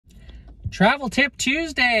Travel Tip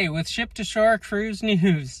Tuesday with Ship to Shore Cruise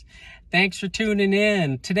News. Thanks for tuning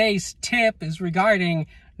in. Today's tip is regarding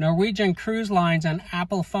Norwegian Cruise Lines and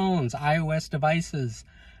Apple phones, iOS devices.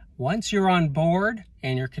 Once you're on board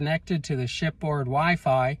and you're connected to the shipboard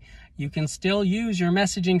Wi-Fi, you can still use your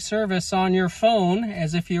messaging service on your phone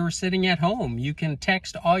as if you were sitting at home. You can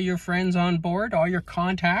text all your friends on board, all your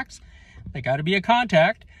contacts. They got to be a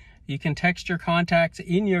contact. You can text your contacts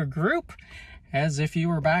in your group as if you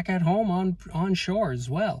were back at home on shore as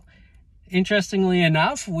well. Interestingly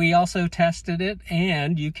enough, we also tested it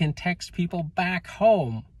and you can text people back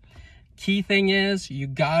home. Key thing is you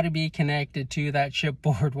got to be connected to that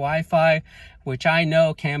shipboard Wi-Fi, which I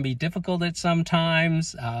know can be difficult at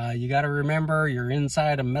sometimes. You got to remember you're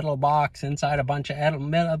inside a metal box, inside a bunch of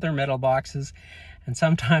other metal boxes, and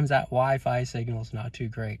sometimes that Wi-Fi signal is not too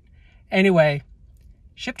great. Anyway,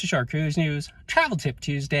 Ship to Shore Cruise News, Travel Tip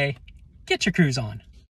Tuesday. Get your cruise on.